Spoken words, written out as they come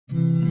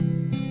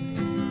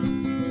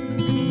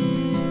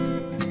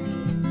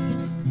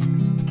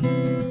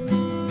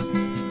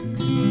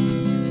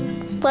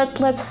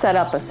let's set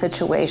up a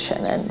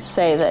situation and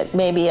say that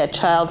maybe a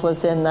child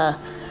was in the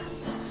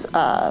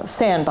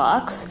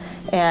sandbox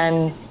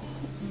and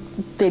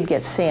they'd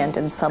get sand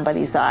in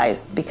somebody's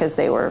eyes because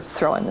they were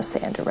throwing the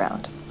sand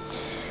around.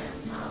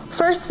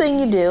 First thing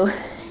you do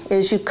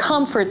is you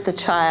comfort the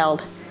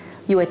child.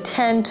 You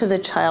attend to the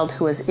child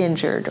who is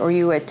injured, or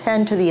you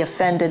attend to the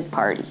offended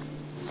party.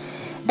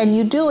 And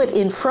you do it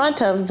in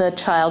front of the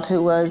child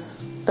who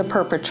was the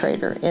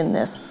perpetrator in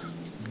this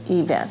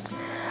event.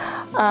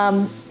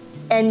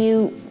 And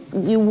you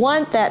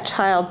want that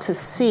child to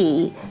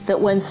see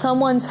that when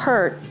someone's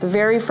hurt, the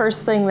very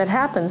first thing that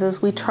happens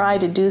is we try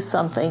to do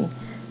something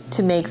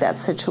to make that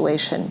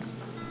situation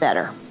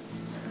better.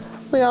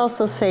 We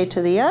also say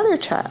to the other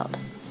child,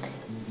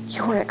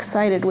 you were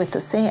excited with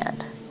the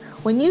sand.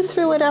 When you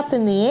threw it up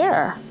in the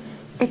air,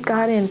 it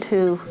got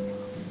into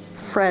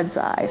Fred's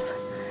eyes.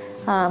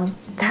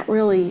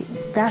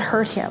 That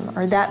hurt him,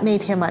 or that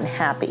made him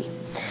unhappy.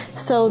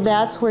 So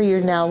that's where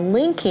you're now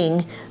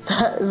linking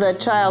the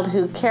child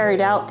who carried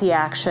out the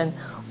action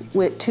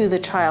to the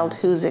child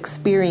who's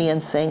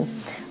experiencing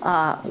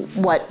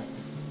the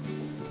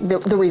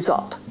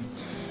result.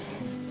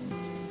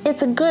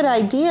 It's a good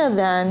idea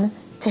then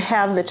to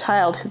have the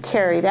child who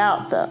carried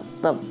out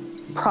the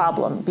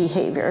problem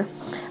behavior.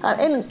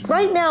 And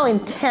right now,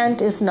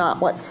 intent is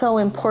not what's so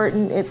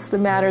important. It's the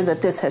matter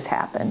that this has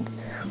happened,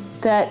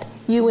 that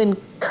you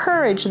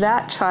encourage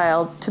that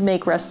child to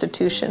make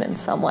restitution in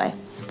some way.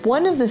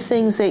 One of the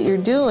things that you're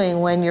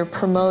doing when you're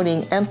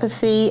promoting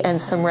empathy and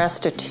some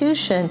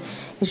restitution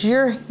is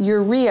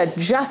you're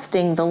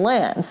readjusting the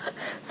lens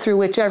through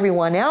which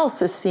everyone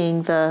else is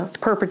seeing the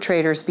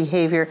perpetrator's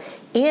behavior,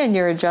 and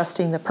you're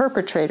adjusting the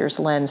perpetrator's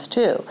lens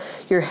too.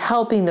 You're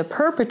helping the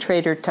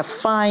perpetrator to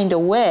find a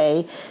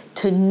way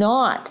to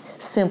not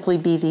simply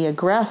be the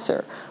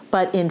aggressor,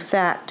 but in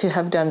fact to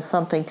have done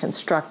something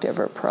constructive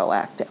or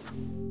proactive.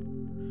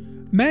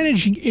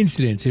 Managing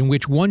incidents in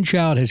which one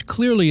child has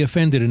clearly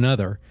offended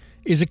another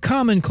is a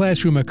common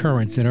classroom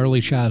occurrence in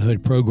early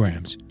childhood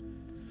programs.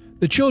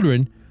 The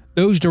children,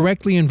 those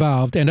directly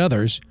involved, and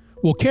others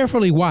will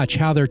carefully watch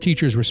how their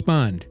teachers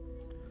respond.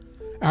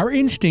 Our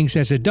instincts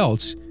as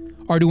adults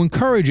are to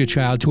encourage a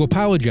child to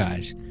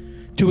apologize,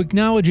 to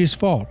acknowledge his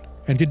fault,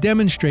 and to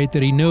demonstrate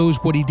that he knows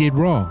what he did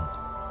wrong.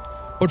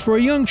 But for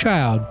a young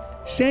child,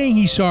 saying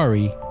he's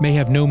sorry may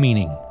have no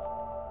meaning.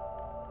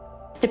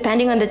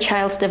 Depending on the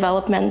child's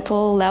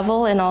developmental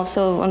level and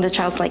also on the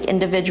child's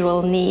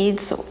individual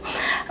needs,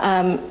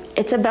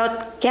 it's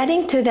about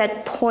getting to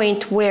that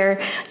point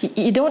where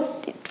you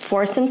don't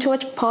force them to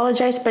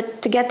apologize,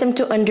 but to get them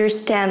to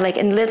understand,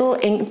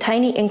 in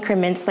tiny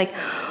increments,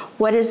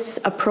 what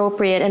is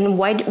appropriate and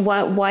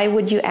why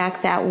would you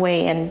act that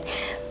way, and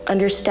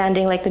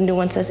understanding the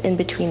nuances in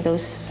between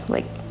those,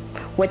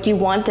 what you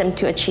want them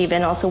to achieve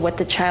and also what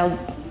the child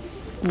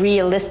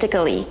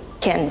realistically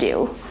can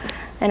do.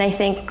 And I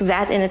think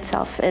that in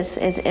itself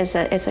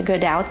is a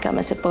good outcome,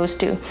 as opposed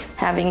to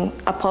having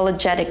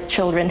apologetic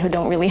children who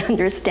don't really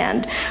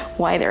understand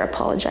why they're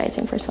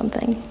apologizing for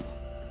something.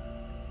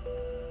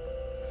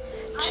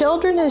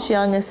 Children as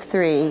young as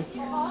 3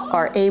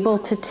 are able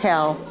to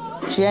tell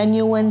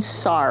genuine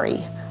sorry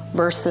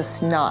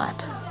versus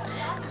not.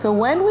 So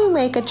when we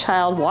make a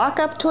child walk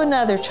up to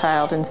another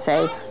child and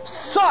say,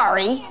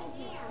 sorry,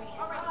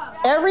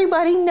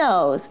 everybody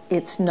knows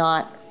it's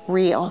not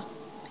real.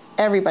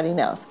 Everybody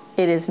knows.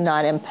 It is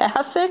not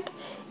empathic,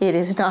 it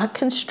is not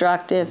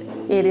constructive,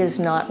 it is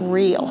not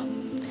real.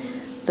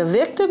 The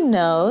victim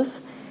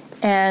knows,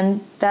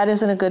 and that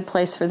isn't a good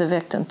place for the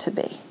victim to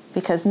be,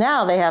 because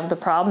now they have the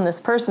problem. This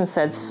person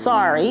said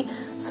sorry,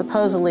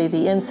 supposedly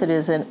the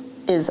incident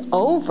is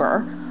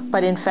over,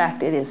 but in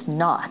fact it is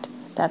not.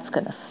 That's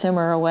going to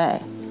simmer away.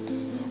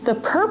 The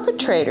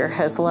perpetrator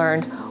has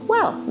learned,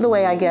 well, the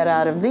way I get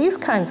out of these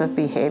kinds of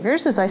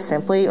behaviors is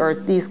or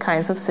these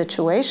kinds of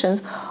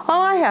situations,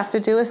 all I have to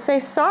do is say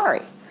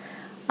sorry.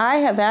 I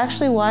have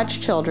actually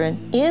watched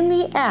children in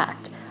the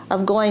act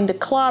of going to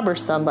clobber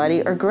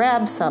somebody or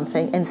grab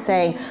something and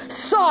saying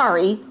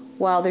sorry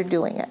while they're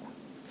doing it.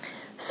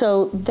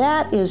 So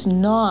that is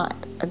not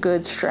a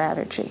good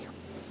strategy.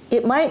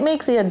 It might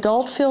make the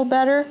adult feel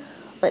better,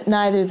 but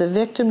neither the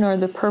victim nor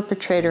the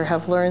perpetrator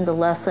have learned the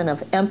lesson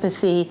of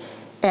empathy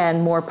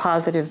and more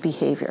positive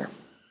behavior.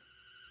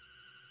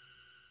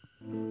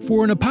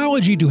 For an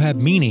apology to have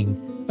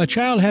meaning, a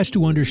child has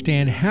to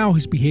understand how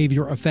his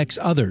behavior affects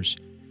others.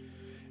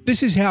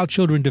 This is how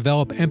children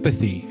develop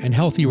empathy and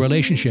healthy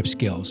relationship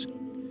skills.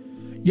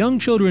 Young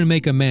children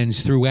make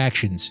amends through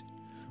actions,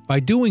 by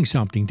doing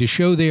something to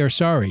show they are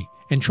sorry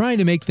and trying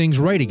to make things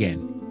right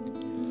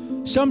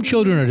again. Some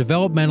children are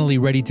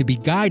developmentally ready to be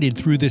guided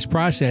through this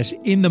process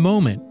in the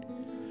moment.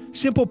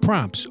 Simple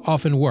prompts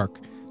often work,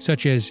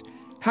 such as,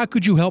 "How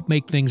could you help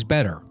make things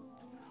better?"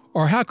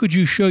 Or "How could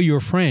you show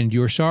your friend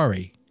you're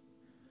sorry?"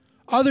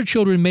 Other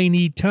children may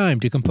need time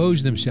to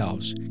compose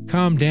themselves,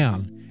 calm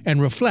down,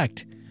 and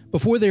reflect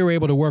before they are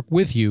able to work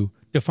with you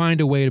to find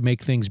a way to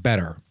make things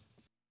better.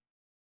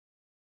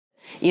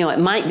 It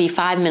might be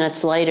 5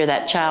 minutes later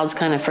that child's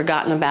kind of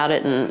forgotten about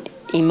it and,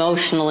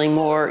 emotionally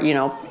more, you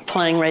know,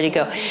 playing, ready to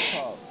go.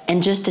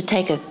 And just to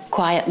take a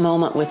quiet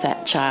moment with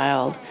that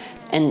child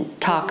and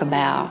talk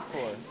about,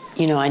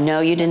 you know, I know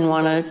you didn't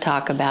want to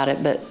talk about it,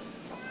 but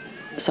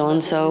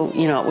so-and-so,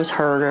 you know, it was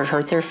hurt or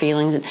hurt their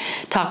feelings, and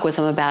talk with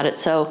them about it.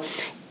 So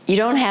you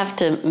don't have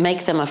to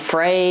make them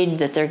afraid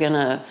that they're going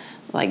to,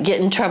 like,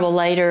 get in trouble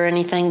later or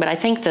anything, but I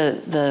think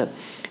the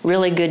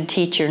really good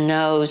teacher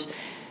knows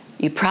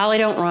you probably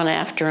don't run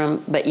after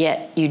them, but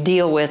yet you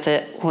deal with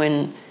it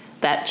when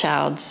that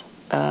child's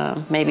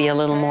maybe a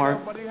little more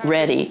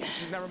ready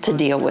to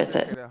deal with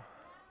it.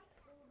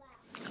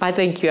 I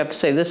think you have to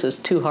say, this is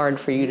too hard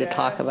for you to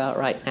talk about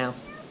right now.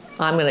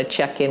 I'm going to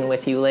check in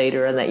with you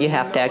later, and that you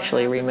have to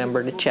actually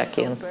remember to check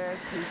in.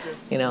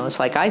 You know, it's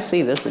like, I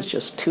see this is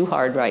just too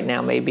hard right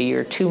now. Maybe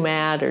you're too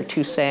mad or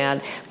too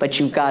sad, but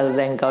you've got to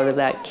then go to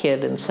that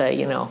kid and say,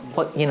 you know,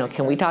 what, you know,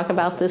 can we talk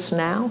about this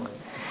now?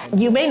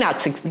 You may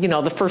not, you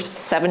know, the first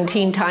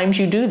 17 times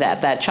you do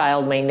that, that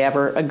child may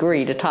never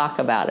agree to talk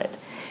about it.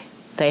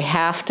 They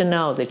have to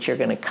know that you're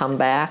going to come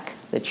back,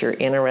 that you're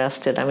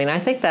interested. I mean, I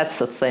think that's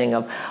the thing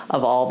of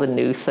all the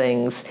new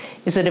things,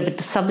 is that if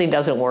something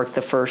doesn't work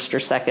the first or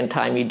second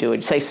time you do it,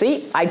 you say,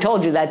 see, I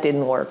told you that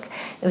didn't work.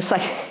 And it's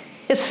like,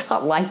 it's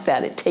not like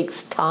that. It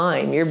takes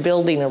time. You're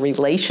building a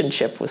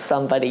relationship with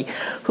somebody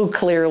who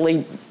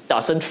clearly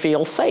doesn't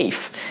feel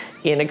safe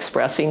in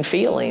expressing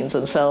feelings.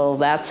 And so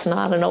that's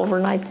not an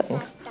overnight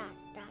thing.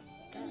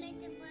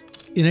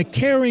 In a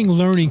caring,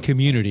 learning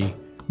community,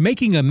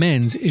 making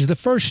amends is the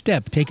first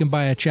step taken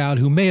by a child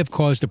who may have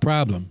caused a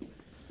problem.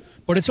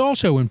 But it's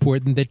also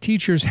important that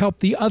teachers help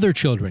the other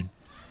children,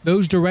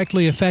 those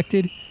directly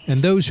affected and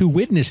those who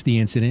witnessed the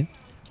incident,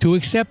 to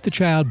accept the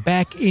child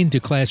back into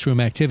classroom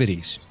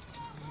activities.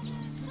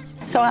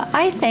 So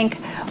I think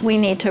we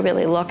need to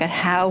really look at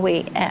how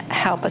we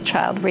help a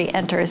child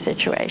re-enter a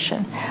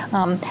situation.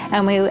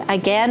 And we,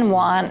 again,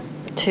 want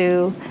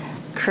to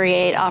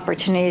create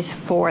opportunities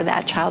for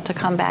that child to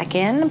come back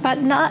in, but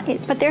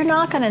they're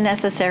not going to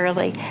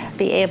necessarily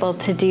be able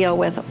to deal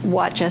with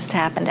what just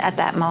happened at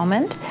that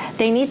moment.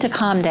 They need to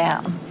calm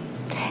down,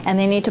 and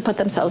they need to put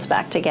themselves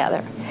back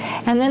together.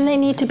 And then they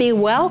need to be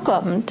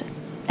welcomed,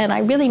 and I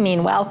really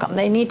mean welcome.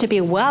 They need to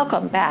be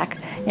welcomed back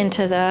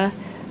into the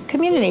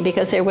community,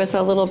 because there was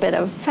a little bit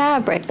of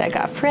fabric that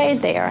got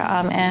frayed there,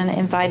 and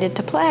invited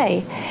to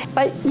play.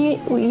 But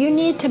you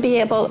need to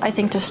be able, I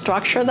think, to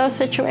structure those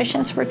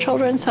situations for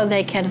children so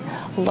they can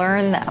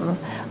learn them.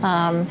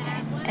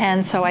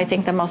 And so I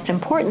think the most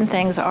important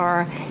things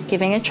are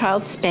giving a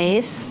child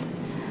space,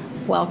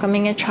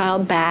 welcoming a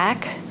child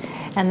back,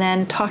 and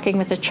then talking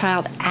with the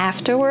child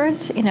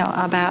afterwards, you know,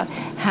 about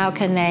how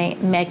can they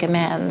make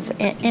amends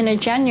in a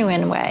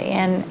genuine way.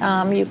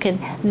 And you can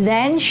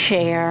then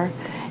share,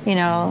 you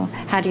know,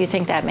 how do you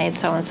think that made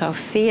so-and-so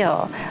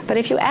feel? But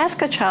if you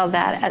ask a child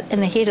that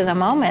in the heat of the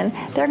moment,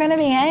 they're going to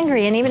be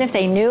angry. And even if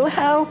they knew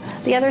how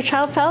the other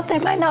child felt, they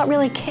might not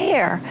really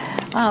care.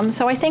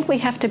 So I think we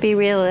have to be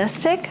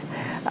realistic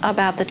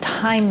about the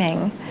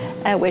timing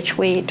at which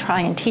we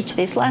try and teach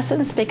these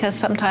lessons, because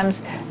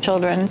sometimes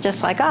children,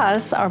 just like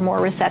us, are more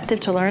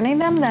receptive to learning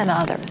them than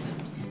others.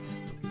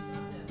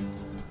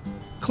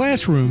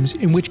 Classrooms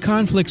in which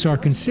conflicts are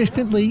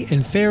consistently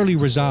and fairly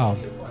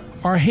resolved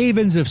are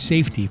havens of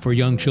safety for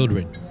young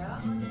children.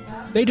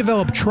 They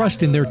develop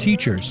trust in their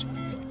teachers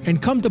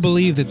and come to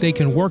believe that they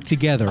can work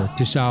together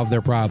to solve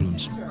their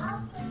problems.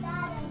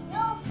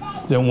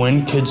 That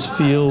when kids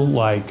feel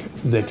like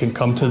they can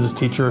come to the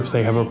teacher if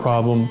they have a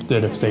problem,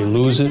 that if they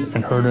lose it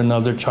and hurt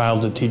another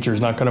child, the teacher's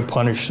not going to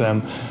punish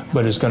them,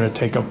 but is going to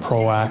take a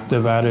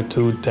proactive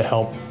attitude to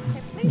help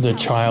the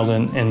child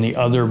and the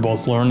other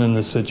both learn in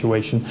the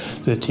situation.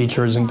 The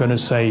teacher isn't going to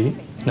say,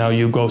 now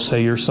you go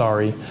say you're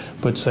sorry,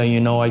 but say, you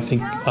know, I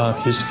think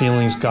his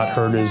feelings got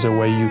hurt as a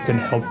way you can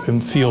help him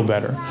feel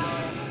better.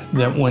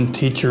 That when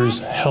teachers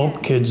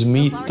help kids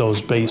meet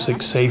those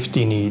basic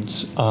safety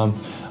needs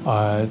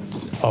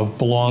of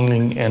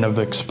belonging and of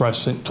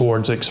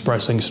towards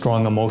expressing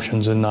strong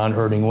emotions in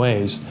non-hurting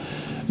ways,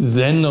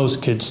 then those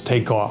kids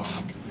take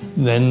off.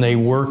 Then they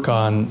work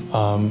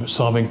on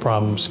solving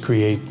problems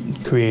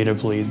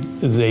creatively.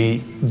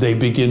 They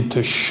begin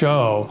to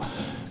show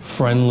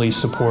friendly,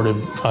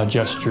 supportive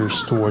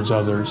gestures towards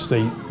others.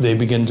 They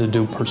begin to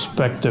do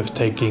perspective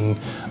taking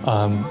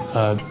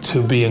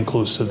to be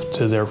inclusive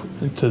to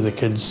the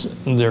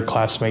kids, their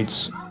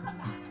classmates.